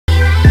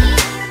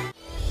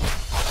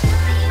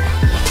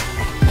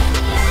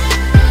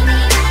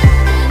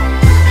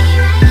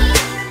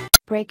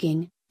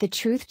Breaking, the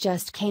truth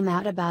just came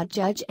out about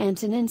Judge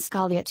Antonin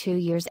Scalia 2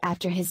 years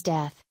after his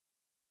death.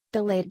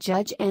 The late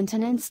Judge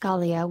Antonin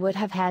Scalia would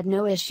have had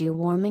no issue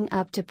warming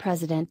up to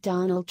President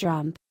Donald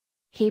Trump.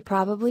 He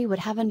probably would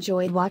have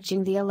enjoyed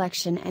watching the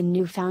election and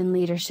newfound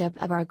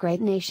leadership of our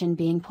great nation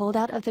being pulled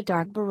out of the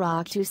dark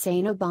Barack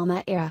Hussein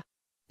Obama era.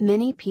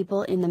 Many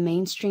people in the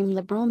mainstream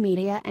liberal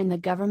media and the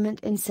government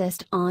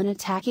insist on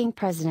attacking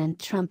President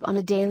Trump on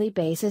a daily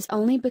basis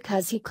only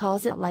because he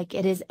calls it like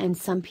it is, and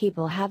some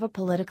people have a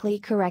politically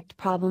correct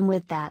problem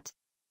with that.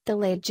 The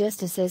late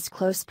Justice's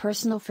close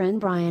personal friend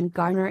Bryan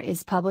Garner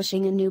is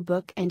publishing a new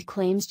book and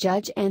claims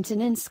Judge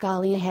Antonin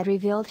Scalia had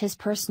revealed his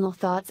personal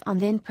thoughts on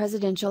then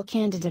presidential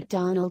candidate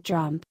Donald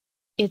Trump.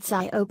 It's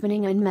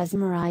eye-opening and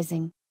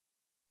mesmerizing.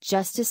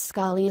 Justice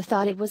Scalia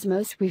thought it was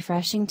most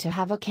refreshing to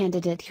have a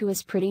candidate who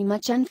is pretty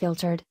much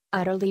unfiltered,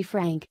 utterly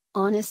frank,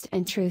 honest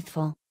and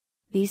truthful.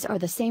 These are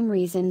the same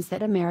reasons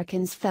that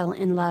Americans fell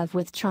in love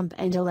with Trump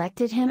and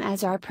elected him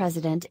as our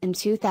president in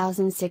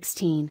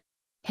 2016.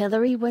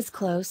 Hillary was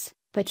close,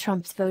 but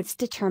Trump's votes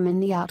determine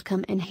the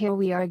outcome, and here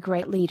we are, a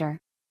great leader.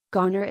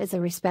 Garner is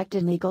a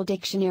respected legal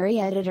dictionary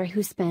editor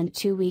who spent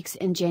 2 weeks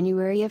in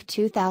January of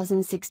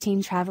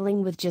 2016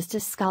 traveling with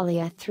Justice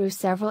Scalia through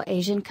several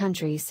Asian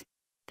countries.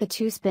 The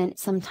two spent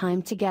some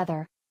time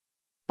together.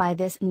 By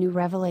this new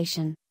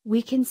revelation,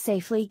 we can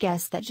safely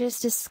guess that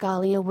Justice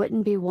Scalia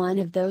wouldn't be one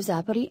of those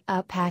uppity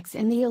up-hacks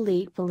in the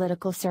elite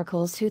political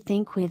circles who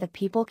think we the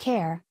people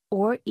care,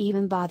 or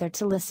even bother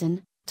to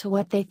listen, to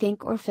what they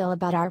think or feel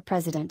about our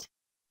president.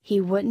 He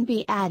wouldn't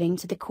be adding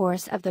to the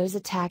chorus of those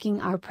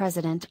attacking our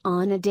president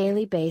on a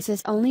daily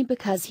basis only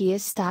because he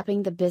is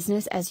stopping the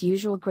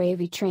business-as-usual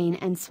gravy train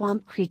and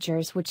swamp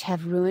creatures which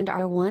have ruined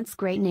our once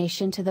great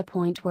nation to the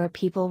point where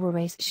people were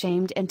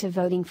race-shamed into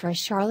voting for a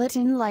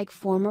charlatan like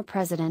former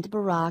President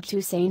Barack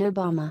Hussein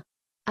Obama.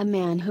 A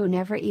man who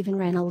never even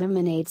ran a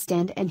lemonade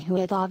stand and who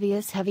had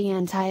obvious heavy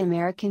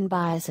anti-American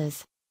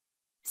biases.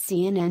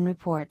 CNN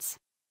reports.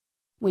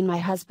 When my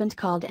husband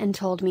called and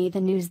told me the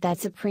news that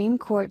Supreme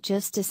Court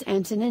Justice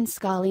Antonin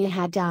Scalia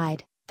had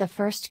died, the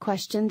first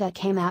question that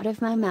came out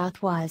of my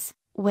mouth was,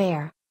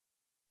 "Where?"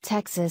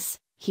 "Texas,"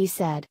 he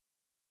said.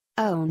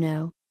 "Oh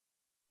no.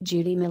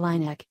 Judy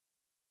Malinek."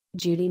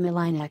 Judy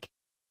Malinek.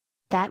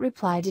 That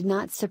reply did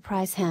not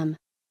surprise him.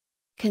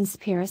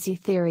 Conspiracy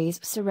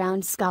theories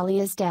surround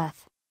Scalia's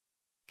death.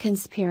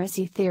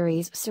 Conspiracy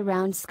theories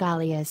surround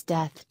Scalia's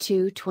death.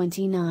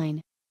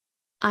 229.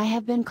 I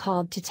have been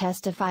called to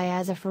testify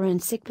as a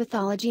forensic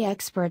pathology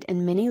expert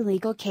in many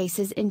legal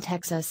cases in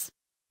Texas.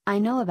 I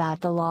know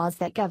about the laws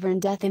that govern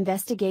death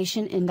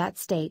investigation in that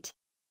state.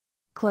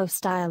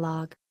 Close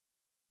dialogue.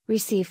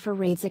 Receive for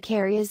Reed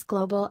Zacaria's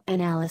global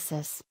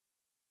analysis,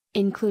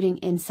 including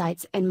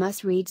insights and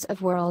must-reads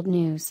of world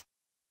news.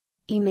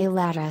 Email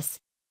address.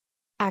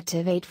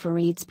 Activate for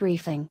Reed's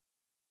briefing.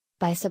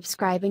 By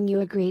subscribing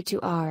you agree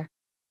to our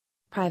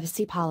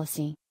privacy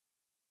policy.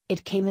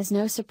 It came as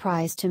no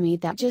surprise to me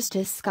that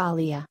Justice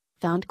Scalia,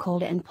 found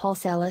cold and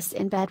pulseless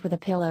in bed with a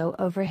pillow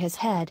over his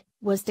head,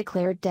 was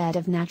declared dead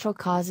of natural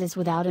causes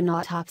without an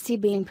autopsy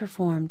being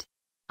performed.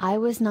 I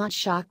was not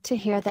shocked to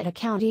hear that a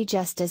county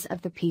justice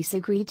of the peace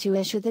agreed to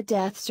issue the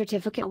death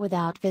certificate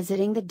without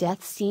visiting the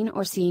death scene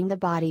or seeing the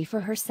body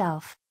for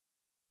herself.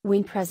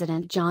 When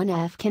President John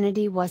F.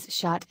 Kennedy was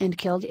shot and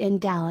killed in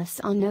Dallas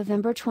on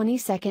November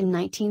 22,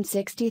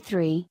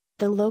 1963,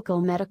 the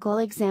local medical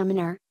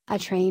examiner, a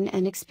trained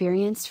and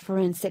experienced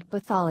forensic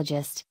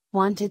pathologist,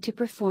 wanted to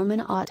perform an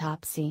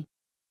autopsy.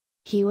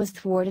 He was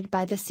thwarted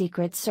by the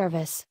Secret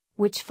Service,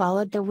 which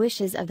followed the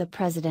wishes of the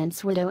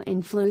president's widow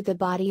and flew the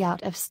body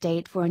out of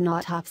state for an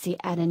autopsy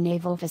at a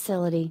naval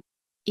facility.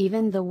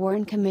 Even the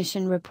Warren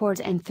Commission report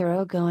and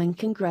thoroughgoing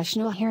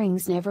congressional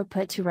hearings never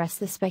put to rest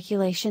the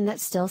speculation that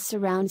still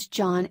surrounds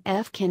John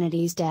F.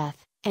 Kennedy's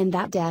death, and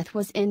that death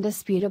was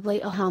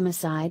indisputably a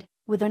homicide,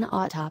 with an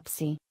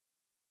autopsy.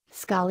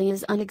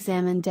 Scalia's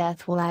unexamined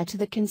death will add to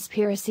the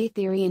conspiracy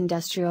theory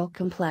industrial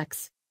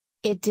complex.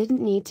 It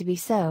didn't need to be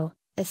so,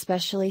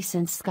 especially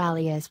since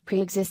Scalia's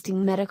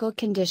pre-existing medical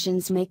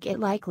conditions make it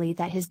likely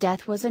that his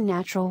death was a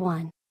natural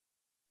one.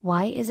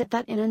 Why is it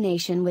that in a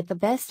nation with the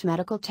best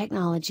medical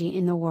technology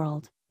in the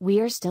world, we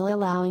are still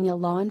allowing a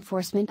law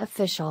enforcement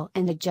official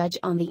and a judge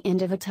on the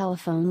end of a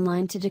telephone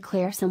line to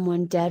declare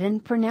someone dead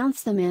and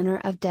pronounce the manner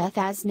of death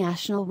as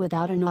national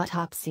without an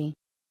autopsy?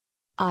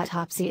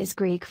 Autopsy is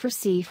Greek for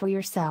see for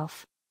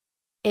yourself.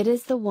 It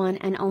is the one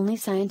and only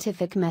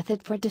scientific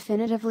method for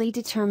definitively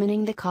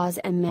determining the cause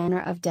and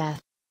manner of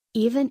death.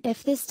 Even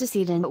if this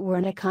decedent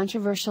weren't a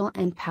controversial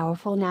and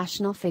powerful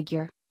national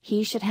figure,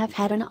 he should have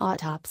had an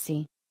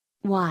autopsy.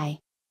 Why?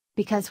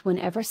 Because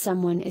whenever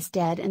someone is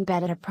dead in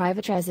bed at a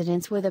private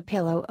residence with a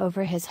pillow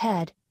over his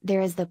head,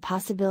 there is the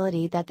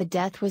possibility that the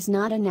death was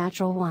not a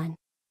natural one.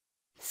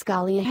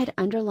 Scalia had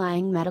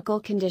underlying medical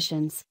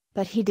conditions,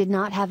 but he did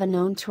not have a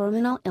known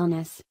terminal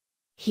illness.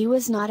 He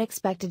was not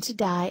expected to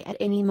die at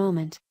any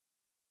moment.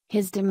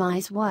 His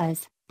demise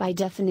was, by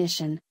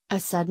definition, a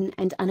sudden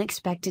and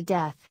unexpected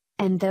death,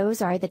 And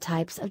those are the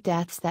types of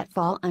deaths that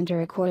fall under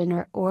a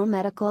coroner or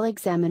medical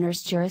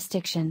examiner's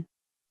jurisdiction.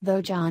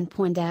 Though John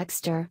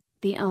Poindexter,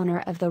 the owner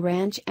of the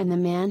ranch and the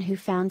man who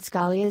found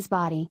Scalia's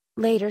body,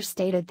 later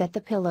stated that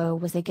the pillow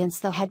was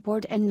against the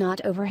headboard and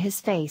not over his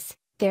face,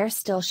 there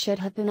still should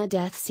have been a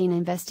death scene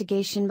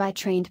investigation by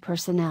trained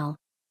personnel.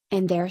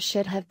 And there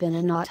should have been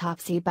an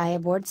autopsy by a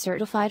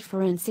board-certified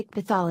forensic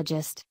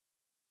pathologist.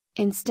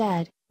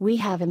 Instead, we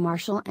have a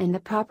marshal and the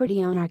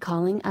property owner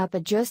calling up a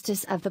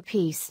justice of the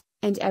peace,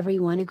 and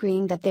everyone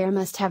agreeing that there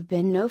must have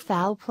been no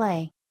foul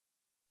play.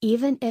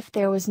 Even if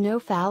there was no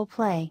foul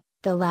play,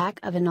 the lack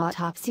of an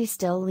autopsy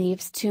still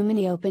leaves too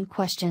many open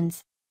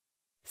questions.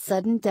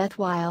 Sudden death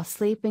while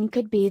sleeping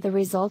could be the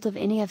result of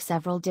any of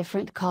several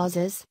different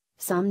causes,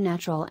 some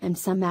natural and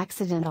some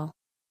accidental.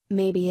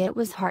 Maybe it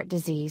was heart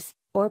disease,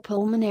 or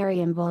pulmonary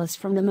embolus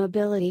from the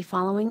mobility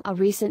following a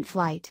recent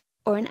flight,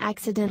 or an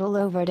accidental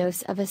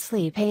overdose of a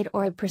sleep aid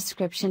or a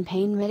prescription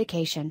pain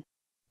medication.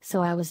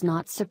 So I was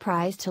not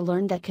surprised to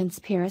learn that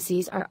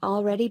conspiracies are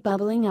already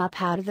bubbling up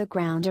out of the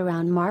ground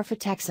around Marfa,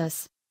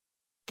 Texas.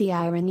 The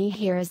irony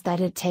here is that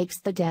it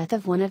takes the death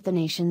of one of the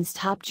nation's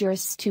top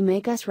jurists to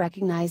make us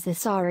recognize the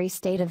sorry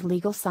state of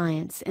legal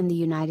science in the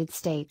United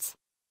States.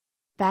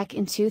 Back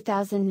in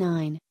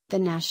 2009, the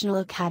National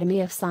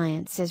Academy of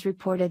Sciences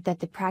reported that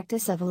the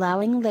practice of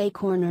allowing lay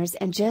coroners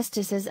and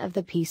justices of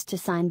the peace to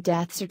sign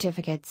death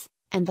certificates,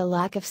 and the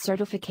lack of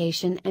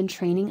certification and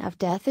training of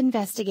death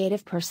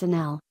investigative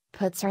personnel,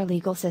 puts our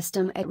legal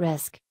system at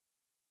risk.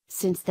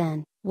 Since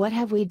then, what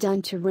have we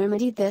done to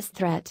remedy this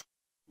threat?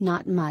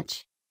 Not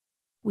much.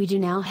 We do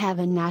now have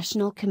a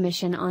National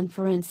Commission on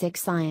Forensic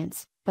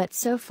Science, but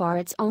so far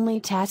its only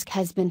task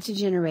has been to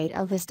generate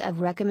a list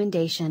of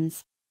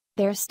recommendations.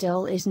 There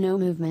still is no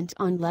movement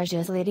on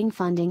legislating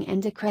funding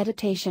and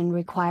accreditation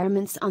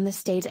requirements on the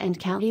state and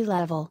county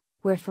level,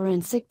 where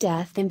forensic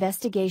death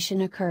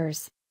investigation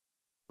occurs.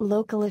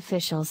 Local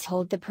officials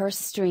hold the purse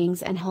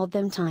strings and hold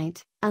them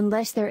tight,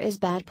 unless there is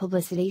bad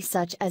publicity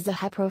such as a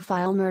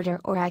high-profile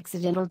murder or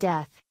accidental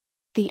death.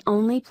 The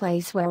only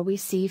place where we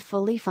see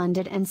fully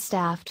funded and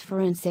staffed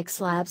forensics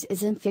labs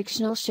is in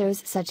fictional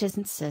shows such as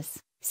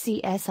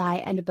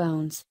CSI and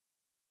Bones.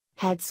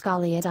 Had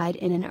Scalia died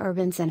in an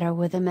urban center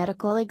with a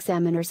medical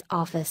examiner's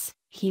office,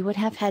 he would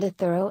have had a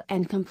thorough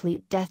and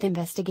complete death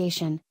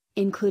investigation,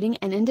 including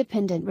an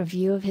independent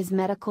review of his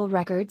medical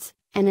records,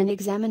 and an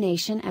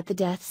examination at the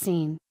death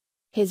scene.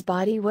 His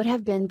body would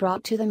have been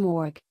brought to the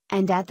morgue,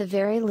 and at the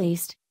very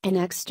least, an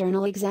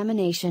external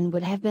examination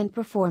would have been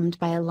performed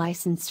by a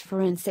licensed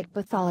forensic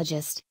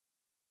pathologist.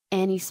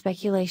 Any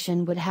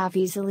speculation would have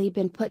easily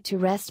been put to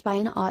rest by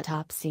an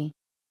autopsy.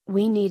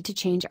 We need to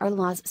change our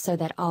laws so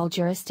that all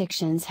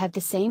jurisdictions have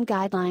the same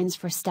guidelines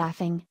for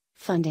staffing,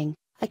 funding,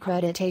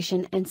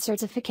 accreditation and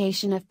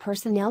certification of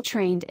personnel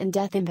trained in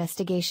death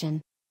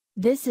investigation.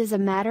 This is a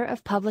matter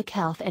of public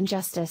health and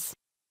justice.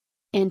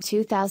 In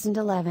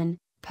 2011,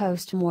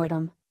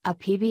 Postmortem, a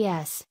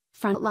PBS,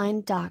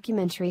 Frontline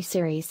documentary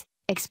series,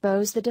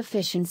 exposed the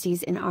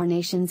deficiencies in our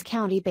nation's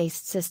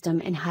county-based system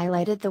and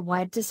highlighted the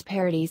wide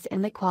disparities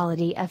in the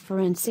quality of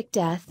forensic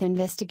death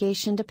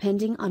investigation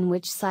depending on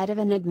which side of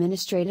an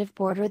administrative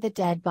border the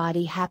dead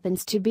body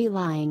happens to be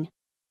lying.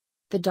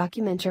 The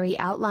documentary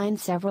outlined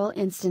several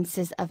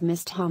instances of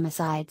missed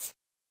homicides.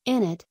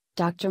 In it,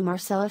 Dr.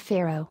 Marcella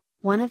Farrow,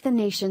 one of the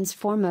nation's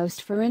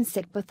foremost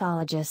forensic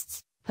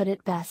pathologists, put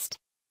it best.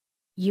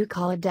 You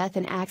call a death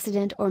an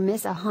accident or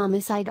miss a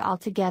homicide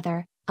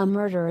altogether, a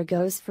murderer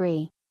goes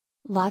free.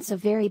 Lots of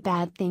very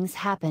bad things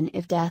happen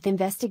if death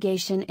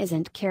investigation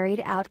isn't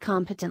carried out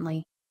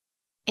competently.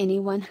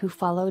 Anyone who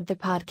followed the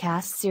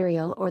podcast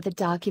serial or the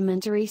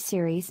documentary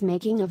series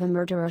Making of a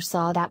Murderer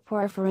saw that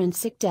poor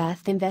forensic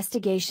death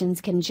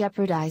investigations can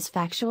jeopardize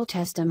factual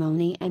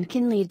testimony and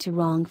can lead to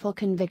wrongful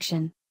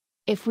conviction.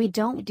 If we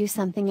don't do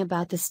something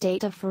about the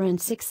state of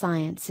forensic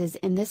sciences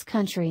in this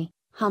country,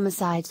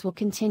 homicides will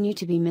continue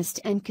to be missed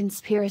and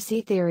conspiracy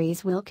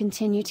theories will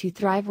continue to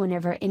thrive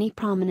whenever any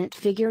prominent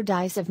figure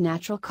dies of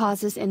natural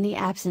causes in the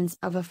absence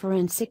of a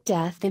forensic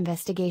death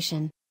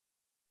investigation.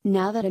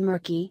 Now that a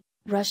murky,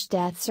 rushed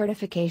death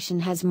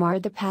certification has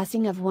marred the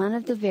passing of one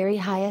of the very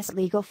highest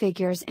legal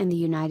figures in the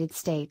United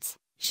States,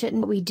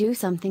 shouldn't we do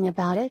something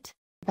about it?